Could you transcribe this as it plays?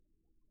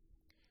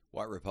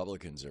Why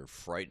Republicans are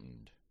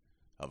frightened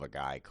of a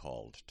guy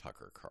called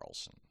Tucker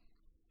Carlson.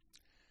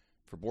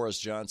 For Boris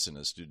Johnson,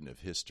 a student of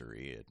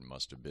history, it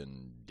must have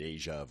been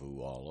deja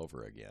vu all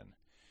over again.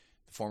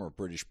 The former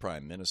British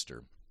Prime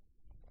Minister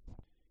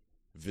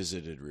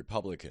visited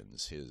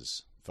Republicans,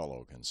 his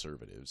fellow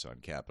conservatives, on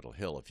Capitol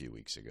Hill a few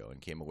weeks ago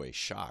and came away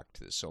shocked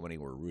that so many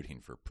were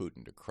rooting for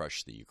Putin to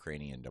crush the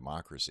Ukrainian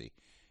democracy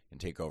and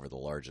take over the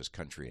largest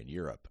country in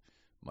Europe,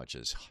 much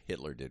as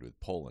Hitler did with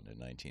Poland in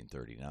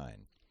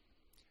 1939.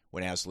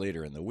 When asked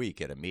later in the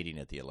week at a meeting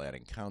at the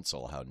Atlantic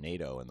Council how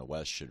NATO and the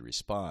West should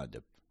respond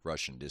to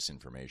Russian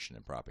disinformation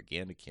and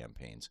propaganda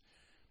campaigns,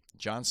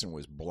 Johnson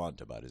was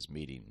blunt about his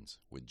meetings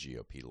with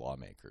GOP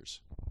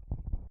lawmakers.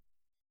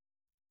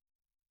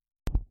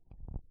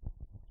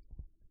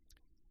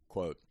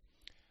 Quote,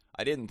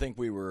 I didn't think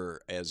we were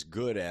as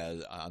good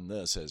on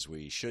this as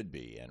we should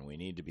be, and we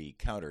need to be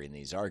countering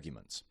these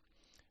arguments.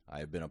 I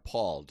have been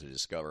appalled to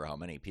discover how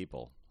many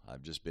people,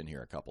 I've just been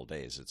here a couple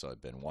days, it's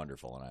been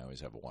wonderful, and I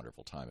always have a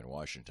wonderful time in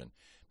Washington,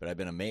 but I've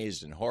been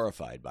amazed and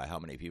horrified by how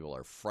many people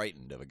are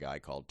frightened of a guy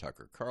called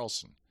Tucker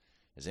Carlson.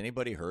 Has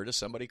anybody heard of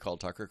somebody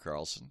called Tucker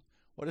Carlson?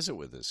 What is it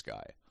with this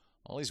guy?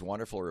 All these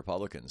wonderful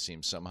Republicans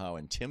seem somehow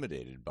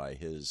intimidated by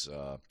his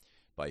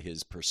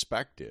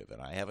perspective,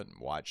 and I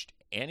haven't watched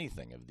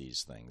anything of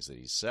these things that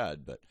he's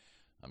said, but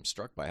I'm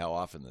struck by how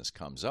often this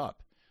comes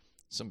up.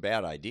 Some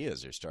bad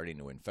ideas are starting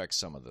to infect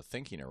some of the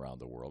thinking around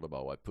the world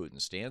about what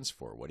Putin stands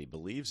for, what he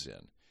believes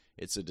in.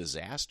 It's a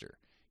disaster.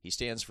 He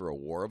stands for a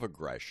war of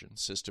aggression,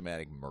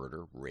 systematic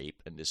murder,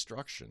 rape, and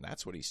destruction.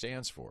 That's what he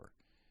stands for,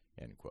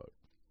 end quote.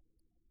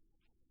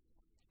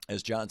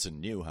 As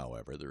Johnson knew,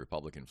 however, the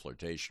Republican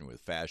flirtation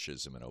with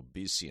fascism and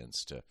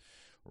obeisance to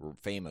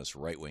famous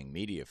right-wing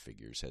media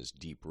figures has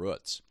deep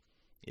roots.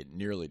 It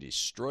nearly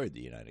destroyed the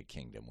United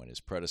Kingdom when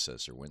his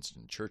predecessor,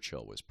 Winston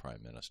Churchill, was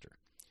prime minister.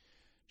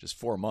 Just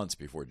 4 months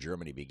before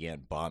Germany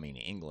began bombing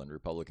England,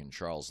 Republican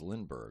Charles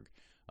Lindbergh,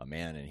 a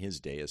man in his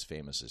day as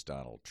famous as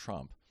Donald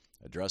Trump,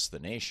 addressed the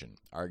nation,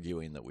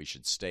 arguing that we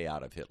should stay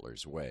out of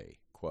Hitler's way.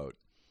 Quote,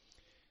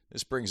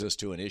 this brings us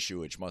to an issue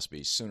which must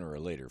be sooner or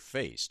later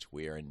faced.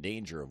 We are in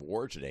danger of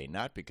war today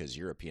not because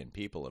European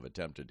people have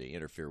attempted to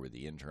interfere with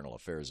the internal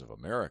affairs of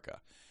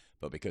America,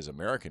 but because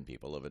American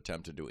people have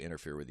attempted to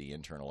interfere with the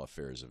internal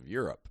affairs of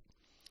Europe.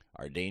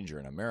 Our danger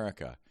in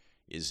America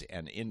is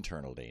an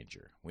internal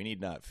danger. We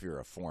need not fear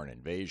a foreign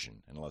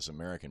invasion unless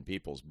American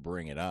peoples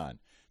bring it on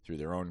through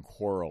their own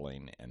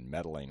quarreling and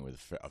meddling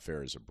with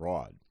affairs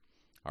abroad.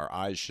 Our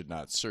eyes should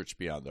not search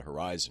beyond the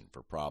horizon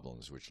for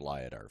problems which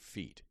lie at our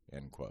feet,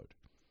 end quote.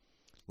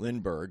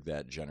 Lindbergh,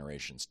 that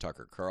generation's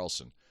Tucker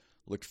Carlson,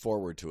 looked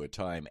forward to a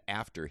time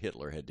after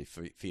Hitler had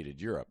defeated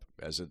Europe,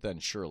 as it then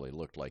surely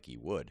looked like he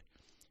would,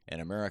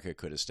 and America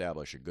could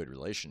establish a good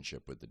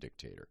relationship with the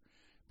dictator.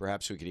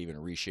 Perhaps we could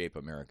even reshape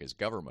America's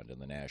government in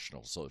the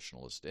National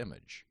Socialist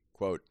image.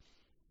 Quote,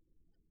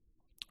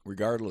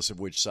 regardless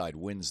of which side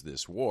wins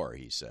this war,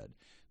 he said,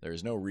 there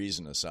is no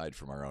reason aside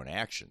from our own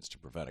actions to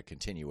prevent a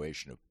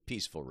continuation of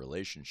peaceful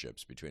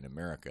relationships between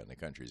America and the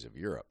countries of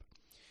Europe.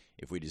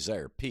 If we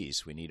desire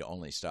peace, we need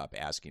only stop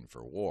asking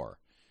for war.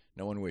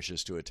 No one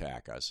wishes to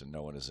attack us, and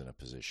no one is in a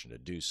position to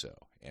do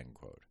so, end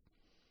quote.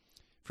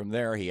 From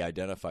there, he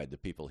identified the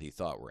people he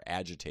thought were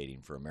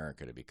agitating for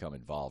America to become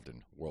involved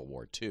in World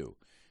War II,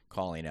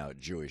 calling out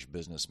Jewish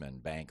businessmen,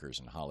 bankers,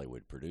 and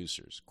Hollywood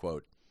producers.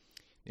 Quote,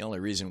 the only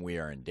reason we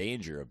are in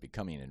danger of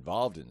becoming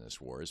involved in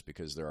this war is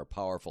because there are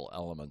powerful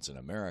elements in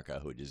America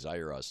who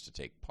desire us to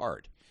take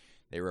part.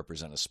 They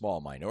represent a small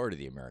minority of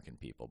the American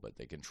people, but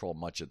they control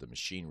much of the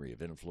machinery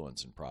of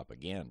influence and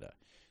propaganda.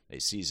 They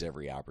seize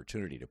every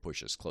opportunity to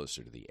push us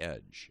closer to the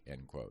edge,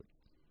 end quote.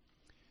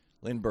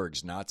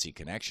 Lindbergh's Nazi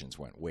connections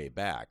went way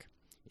back.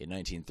 In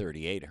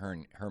 1938,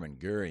 Hermann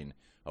Goering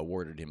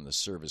awarded him the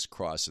Service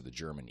Cross of the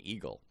German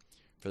Eagle.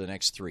 For the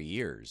next 3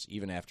 years,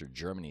 even after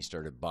Germany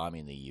started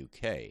bombing the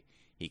UK,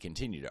 he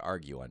continued to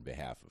argue on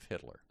behalf of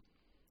Hitler.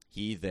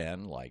 He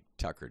then, like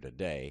Tucker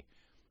today,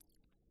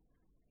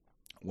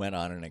 went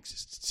on an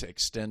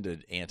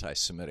extended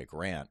anti-Semitic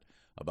rant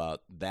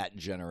about that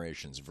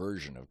generation's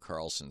version of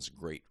Carlson's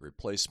Great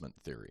Replacement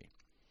theory.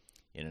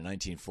 In a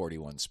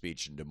 1941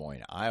 speech in Des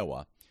Moines,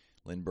 Iowa,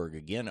 Lindbergh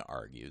again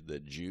argued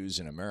that Jews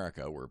in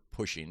America were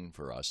pushing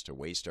for us to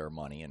waste our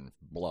money and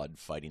blood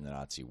fighting the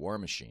Nazi war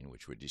machine,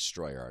 which would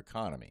destroy our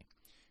economy.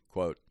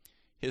 Quote,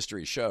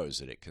 history shows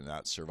that it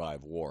cannot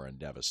survive war and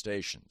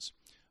devastations.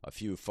 A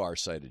few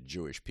far-sighted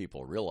Jewish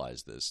people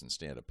realize this and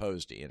stand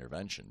opposed to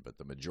intervention, but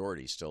the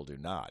majority still do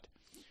not.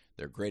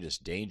 Their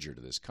greatest danger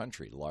to this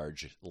country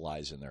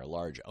lies in their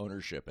large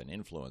ownership and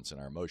influence in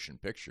our motion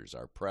pictures,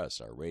 our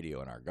press, our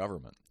radio, and our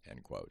government,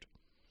 end quote.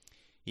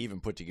 He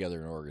even put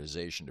together an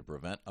organization to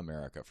prevent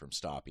America from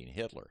stopping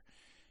Hitler.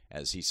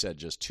 As he said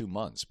just 2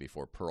 months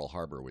before Pearl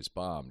Harbor was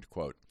bombed,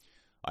 quote,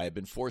 I have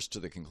been forced to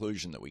the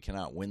conclusion that we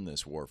cannot win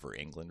this war for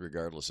England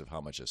regardless of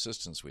how much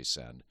assistance we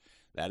send.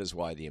 That is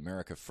why the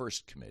America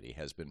First Committee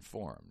has been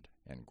formed,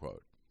 end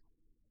quote.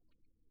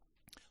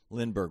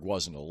 Lindbergh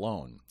wasn't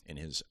alone in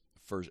his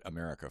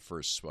America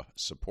First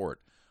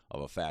support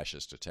of a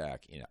fascist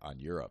attack on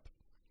Europe.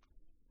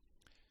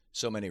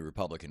 So many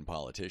Republican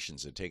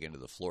politicians had taken to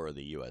the floor of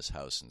the U.S.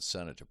 House and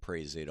Senate to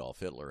praise Adolf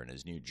Hitler and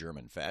his new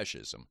German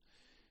fascism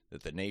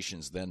that the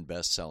nation's then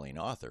best-selling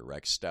author,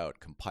 Rex Stout,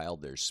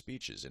 compiled their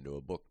speeches into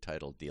a book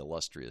titled The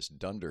Illustrious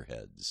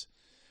Dunderheads.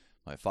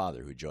 My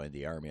father, who joined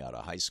the Army out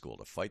of high school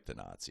to fight the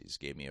Nazis,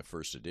 gave me a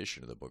first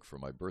edition of the book for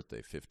my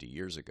birthday 50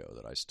 years ago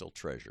that I still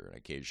treasure and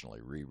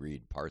occasionally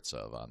reread parts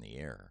of on the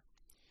air.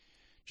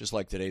 Just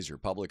like today's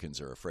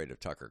Republicans are afraid of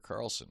Tucker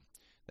Carlson,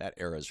 that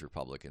era's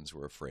Republicans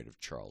were afraid of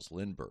Charles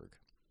Lindbergh.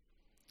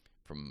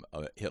 From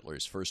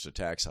Hitler's first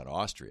attacks on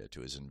Austria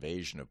to his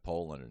invasion of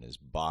Poland and his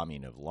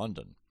bombing of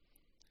London,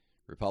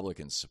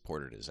 Republicans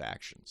supported his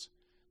actions.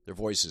 Their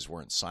voices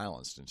weren't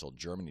silenced until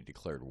Germany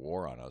declared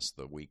war on us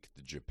the week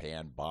that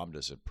Japan bombed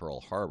us at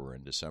Pearl Harbor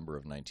in December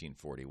of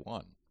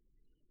 1941.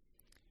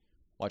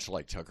 Much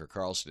like Tucker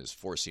Carlson is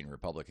forcing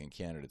Republican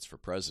candidates for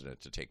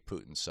president to take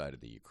Putin's side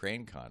of the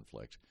Ukraine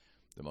conflict,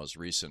 the most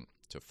recent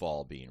to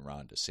fall being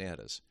Ron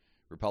DeSantis,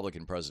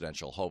 Republican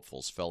presidential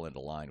hopefuls fell into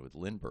line with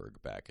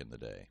Lindbergh back in the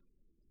day.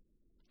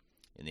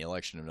 In the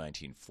election of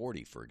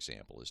 1940, for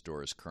example, as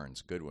Doris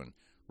Kearns Goodwin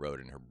wrote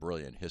in her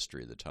brilliant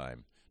History of the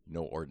Time,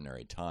 No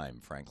Ordinary Time,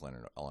 Franklin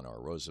and Eleanor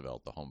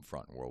Roosevelt, the home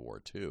front in World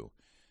War II,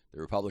 the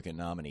Republican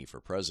nominee for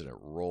president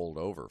rolled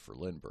over for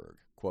Lindbergh.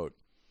 Quote,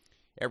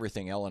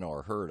 everything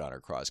Eleanor heard on her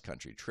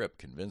cross-country trip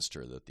convinced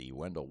her that the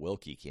Wendell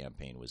Willkie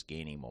campaign was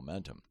gaining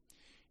momentum.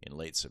 In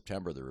late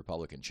September, the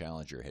Republican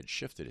challenger had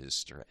shifted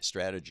his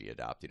strategy,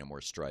 adopting a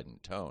more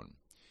strident tone.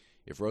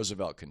 If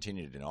Roosevelt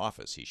continued in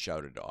office, he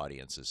shouted to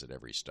audiences at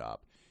every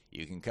stop,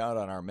 you can count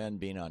on our men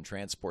being on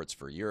transports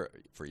for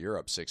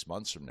Europe 6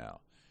 months from now.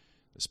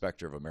 The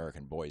specter of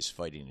American boys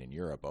fighting in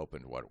Europe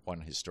opened what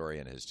one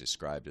historian has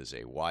described as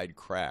a wide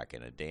crack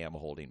in a dam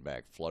holding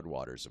back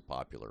floodwaters of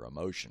popular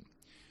emotion.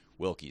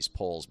 Willkie's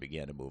polls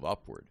began to move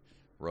upward.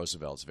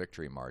 Roosevelt's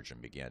victory margin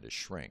began to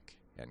shrink,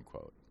 end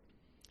quote.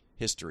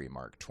 History,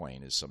 Mark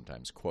Twain is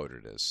sometimes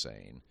quoted as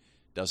saying,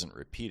 doesn't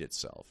repeat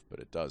itself, but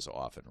it does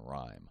often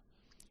rhyme.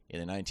 In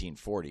the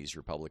 1940s,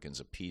 Republicans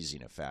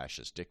appeasing a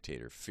fascist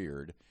dictator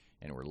feared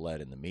and were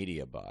led in the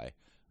media by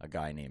a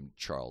guy named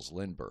Charles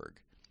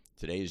Lindbergh.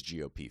 Today's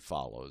GOP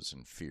follows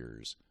and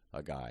fears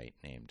a guy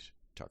named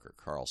Tucker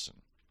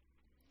Carlson.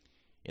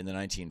 In the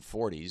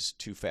 1940s,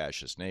 two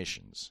fascist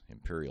nations,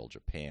 Imperial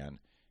Japan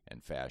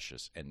and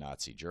fascist and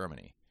Nazi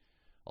Germany,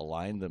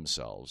 aligned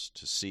themselves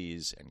to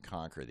seize and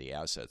conquer the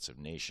assets of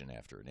nation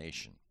after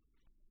nation.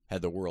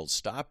 Had the world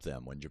stopped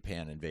them when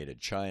Japan invaded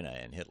China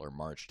and Hitler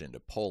marched into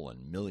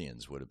Poland,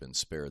 millions would have been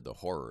spared the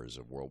horrors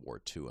of World War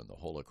II and the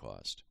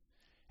Holocaust.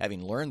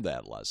 Having learned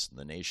that lesson,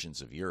 the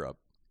nations of Europe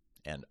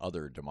and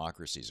other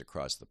democracies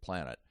across the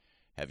planet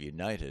have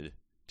united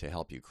to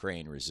help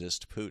Ukraine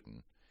resist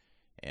Putin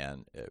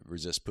and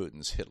resist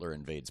Putin's Hitler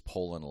invades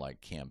Poland-like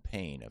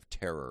campaign of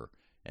terror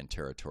and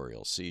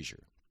territorial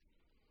seizure.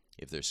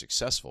 If they're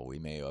successful, we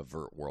may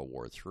avert World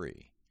War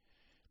III.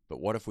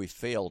 But what if we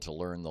fail to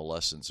learn the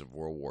lessons of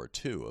World War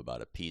II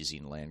about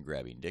appeasing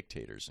land-grabbing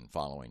dictators and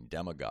following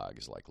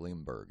demagogues like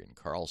Lindbergh and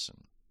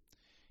Carlson?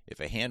 If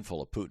a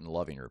handful of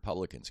Putin-loving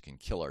Republicans can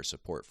kill our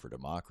support for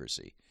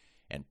democracy,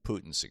 and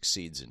Putin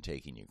succeeds in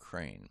taking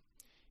Ukraine,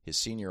 his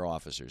senior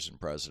officers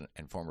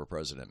and former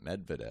President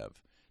Medvedev,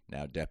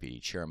 now deputy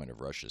chairman of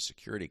Russia's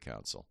Security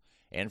Council,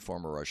 and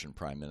former Russian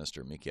Prime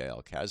Minister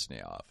Mikhail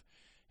Kazhnev,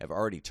 have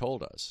already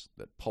told us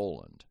that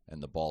Poland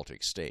and the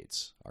Baltic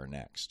states are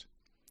next.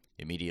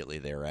 Immediately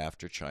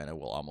thereafter, China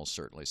will almost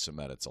certainly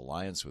cement its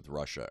alliance with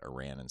Russia,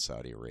 Iran, and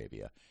Saudi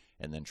Arabia,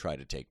 and then try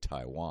to take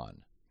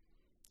Taiwan.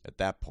 At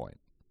that point,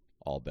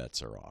 all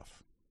bets are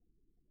off.